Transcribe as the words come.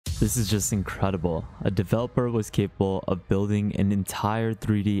This is just incredible. A developer was capable of building an entire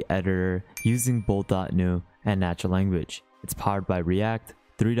 3D editor using Bolt.new and natural language. It's powered by React,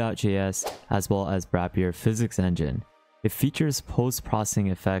 3.js, as well as Brappier physics engine. It features post-processing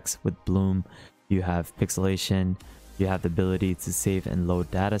effects with Bloom. You have pixelation, you have the ability to save and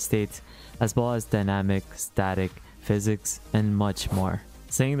load data states, as well as dynamic, static, physics, and much more.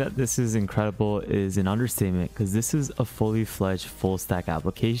 Saying that this is incredible is an understatement, because this is a fully fledged full stack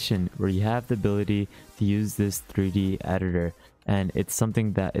application where you have the ability to use this 3D editor, and it's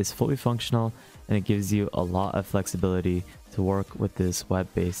something that is fully functional and it gives you a lot of flexibility to work with this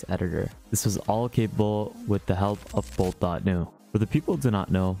web-based editor. This was all capable with the help of Bolt.new. For the people who do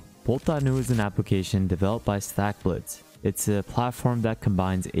not know, Bolt.new is an application developed by StackBlitz. It's a platform that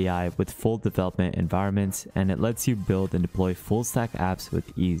combines AI with full development environments, and it lets you build and deploy full stack apps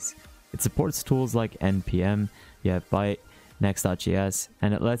with ease. It supports tools like NPM, you have Vite, Next.js,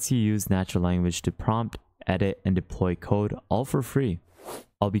 and it lets you use natural language to prompt, edit, and deploy code all for free.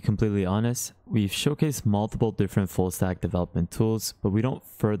 I'll be completely honest, we've showcased multiple different full stack development tools, but we don't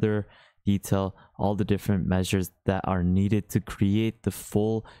further detail all the different measures that are needed to create the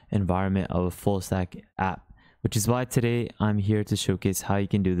full environment of a full stack app. Which is why today I'm here to showcase how you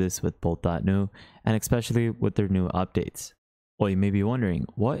can do this with Bolt.new, and especially with their new updates. Well, you may be wondering,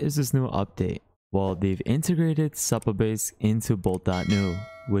 what is this new update? Well, they've integrated Supabase into Bolt.new,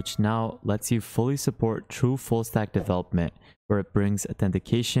 which now lets you fully support true full stack development, where it brings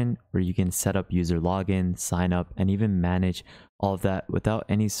authentication, where you can set up user login, sign up, and even manage all of that without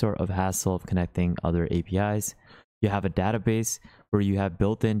any sort of hassle of connecting other APIs. You have a database where you have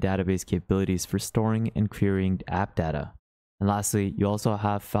built-in database capabilities for storing and querying app data. And lastly, you also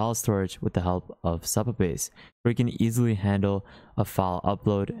have file storage with the help of Supabase, where you can easily handle a file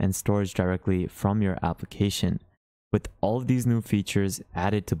upload and storage directly from your application. With all of these new features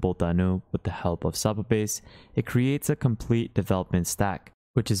added to Bolt.new with the help of Supabase, it creates a complete development stack,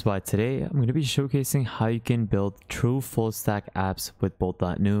 which is why today I'm going to be showcasing how you can build true full stack apps with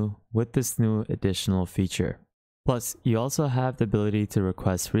Bolt.new with this new additional feature. Plus, you also have the ability to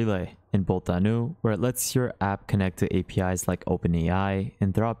request relay in Bolt.new, where it lets your app connect to APIs like OpenAI,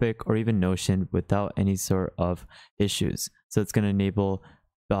 Anthropic, or even Notion without any sort of issues. So it's going to enable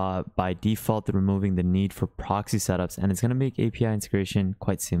by default removing the need for proxy setups, and it's going to make API integration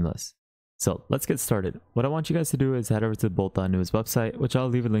quite seamless. So let's get started. What I want you guys to do is head over to Bolt.new's website, which I'll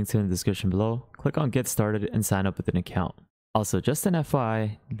leave a link to in the description below. Click on Get Started and sign up with an account. Also, just an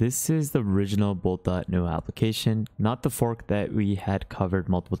FYI, this is the original Bolt.new application, not the fork that we had covered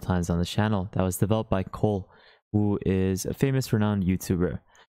multiple times on the channel that was developed by Cole, who is a famous renowned YouTuber.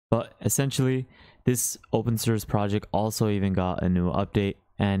 But essentially, this open source project also even got a new update,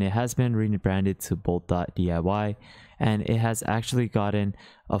 and it has been rebranded to Bolt.diy, and it has actually gotten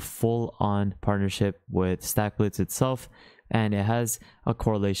a full-on partnership with StackBlitz itself, and it has a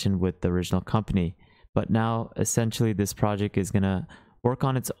correlation with the original company. But now, essentially, this project is going to work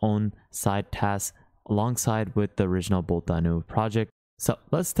on its own side tasks alongside with the original Bolt.new project. So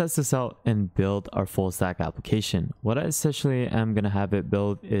let's test this out and build our full stack application. What I essentially am going to have it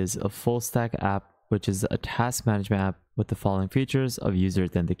build is a full stack app, which is a task management app with the following features of user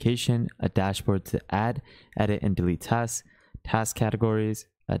authentication, a dashboard to add, edit, and delete tasks, task categories,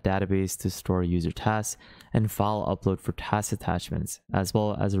 a database to store user tasks, and file upload for task attachments, as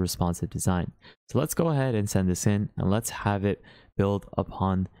well as a responsive design. So let's go ahead and send this in, and let's have it build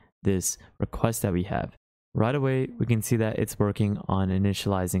upon this request that we have. Right away, we can see that it's working on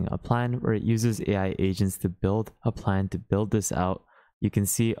initializing a plan where it uses AI agents to build a plan to build this out. You can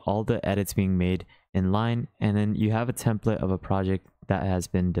see all the edits being made in line, and then you have a template of a project that has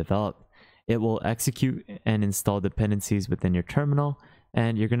been developed. It will execute and install dependencies within your terminal,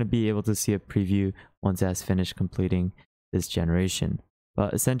 and you're going to be able to see a preview once it has finished completing this generation.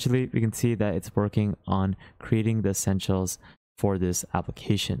 But essentially, we can see that it's working on creating the essentials for this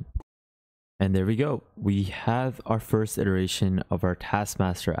application. And there we go. We have our first iteration of our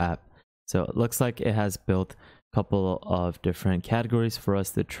Taskmaster app. So it looks like it has built a couple of different categories for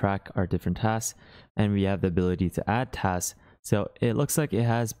us to track our different tasks, and we have the ability to add tasks. So it looks like it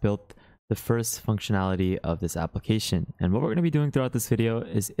has built the first functionality of this application. And what we're going to be doing throughout this video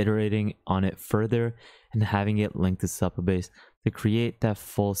is iterating on it further and having it linked to Supabase to create that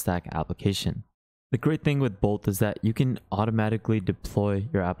full stack application. The great thing with Bolt is that you can automatically deploy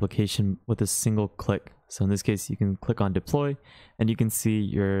your application with a single click. So in this case, you can click on deploy and you can see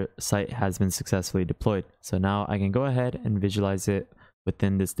your site has been successfully deployed. So now I can go ahead and visualize it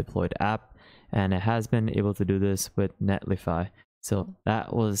within this deployed app, and it has been able to do this with Netlify. So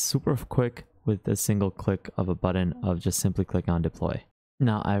that was super quick with a single click of a button of just simply click on deploy.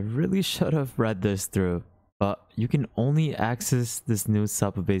 Now, I really should have read this through, but you can only access this new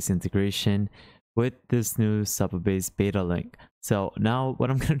Supabase integration with this new Supabase beta link. So now what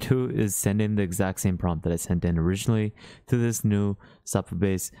I'm going to do is send in the exact same prompt that I sent in originally to this new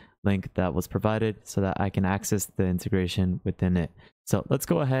Supabase link that was provided so that I can access the integration within it. So let's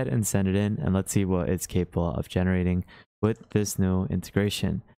go ahead and send it in and let's see what it's capable of generating with this new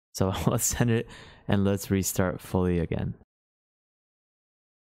integration. So let's send it and let's restart fully again.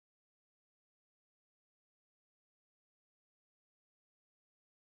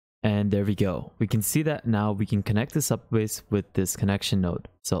 And there we go. We can see that now we can connect the Supabase with this connection node.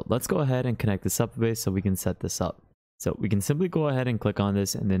 So let's go ahead and connect the Supabase so we can set this up. So we can simply go ahead and click on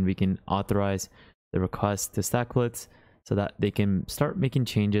this and then we can authorize the request to StackBlitz so that they can start making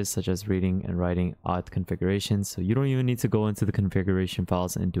changes such as reading and writing auth configurations. So you don't even need to go into the configuration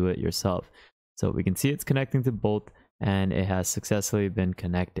files and do it yourself. So we can see it's connecting to Bolt and it has successfully been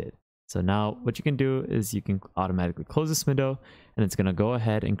connected. So now what you can do is you can automatically close this window and it's going to go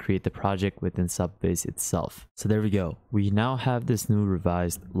ahead and create the project within Supabase itself. So there we go. We now have this new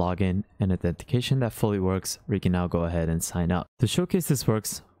revised login and authentication that fully works where you can now go ahead and sign up. To showcase this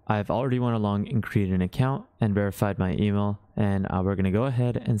works, I've already went along and created an account and verified my email, and we're going to go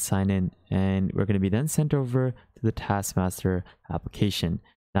ahead and sign in, and we're going to be then sent over to the Taskmaster application.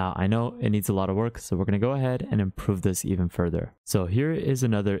 Now, I know it needs a lot of work, so we're going to go ahead and improve this even further. So here is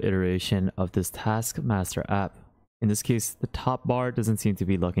another iteration of this Taskmaster app. In this case, the top bar doesn't seem to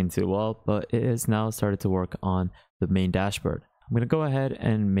be looking too well, but it has now started to work on the main dashboard. I'm going to go ahead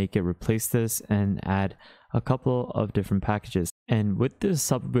and make it replace this and add a couple of different packages. And with this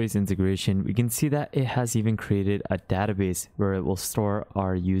Supabase integration, we can see that it has even created a database where it will store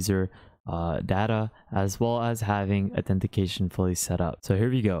our user data, as well as having authentication fully set up. So here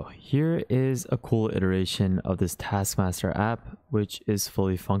we go. Here is a cool iteration of this Taskmaster app, which is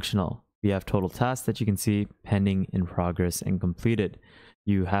fully functional. We have total tasks that you can see pending, in progress, and completed.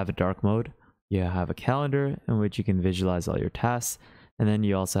 You have a dark mode. You have a calendar in which you can visualize all your tasks. And then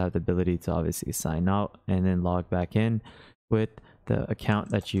you also have the ability to obviously sign out and then log back in with the account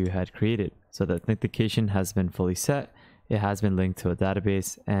that you had created. So the authentication has been fully set. It has been linked to a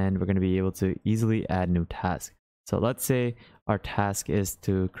database, and we're going to be able to easily add new tasks. So let's say our task is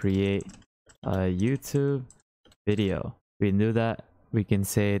to create a YouTube video. We can do that. We can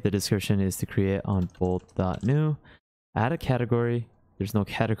say the description is to create on bolt.new, add a category. There's no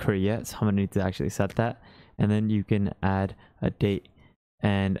category yet, so I'm going to need to actually set that. And then you can add a date.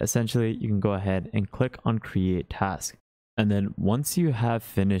 And essentially, you can go ahead and click on create task. And then once you have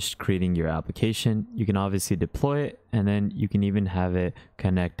finished creating your application, you can obviously deploy it, and then you can even have it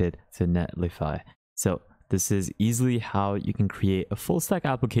connected to Netlify. So this is easily how you can create a full stack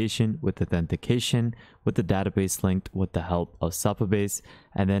application with authentication, with the database linked with the help of Supabase,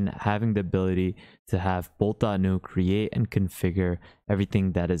 and then having the ability to have bolt.new create and configure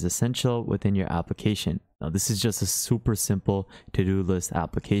everything that is essential within your application. Now, this is just a super simple to-do list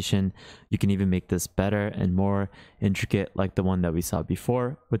application. You can even make this better and more intricate, like the one that we saw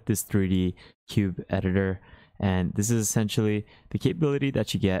before with this 3D cube editor. And this is essentially the capability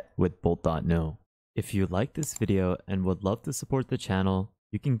that you get with bolt.new. If you like this video and would love to support the channel,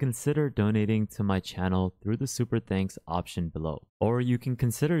 you can consider donating to my channel through the super thanks option below. Or you can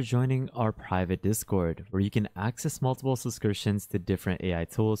consider joining our private Discord, where you can access multiple subscriptions to different AI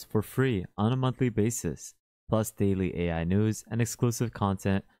tools for free on a monthly basis, plus daily AI news and exclusive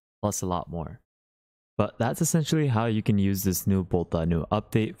content, plus a lot more. But that's essentially how you can use this new Bolt.new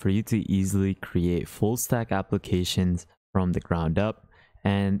update for you to easily create full stack applications from the ground up.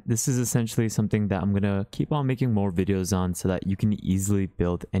 And this is essentially something that I'm going to keep on making more videos on so that you can easily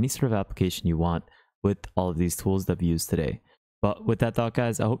build any sort of application you want with all of these tools that we use today. But with that thought,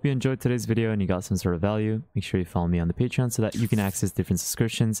 guys, I hope you enjoyed today's video and you got some sort of value. Make sure you follow me on the Patreon so that you can access different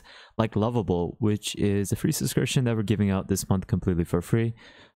subscriptions like Lovable, which is a free subscription that we're giving out this month completely for free.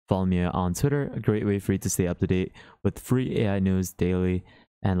 Follow me on Twitter, a great way for you to stay up to date with free AI news daily.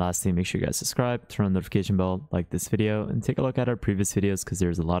 And lastly, make sure you guys subscribe, turn on the notification bell, like this video, and take a look at our previous videos because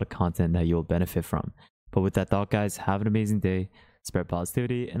there's a lot of content that you'll benefit from. But with that thought, guys, have an amazing day, spread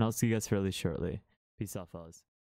positivity, and I'll see you guys fairly shortly. Peace out, fellas.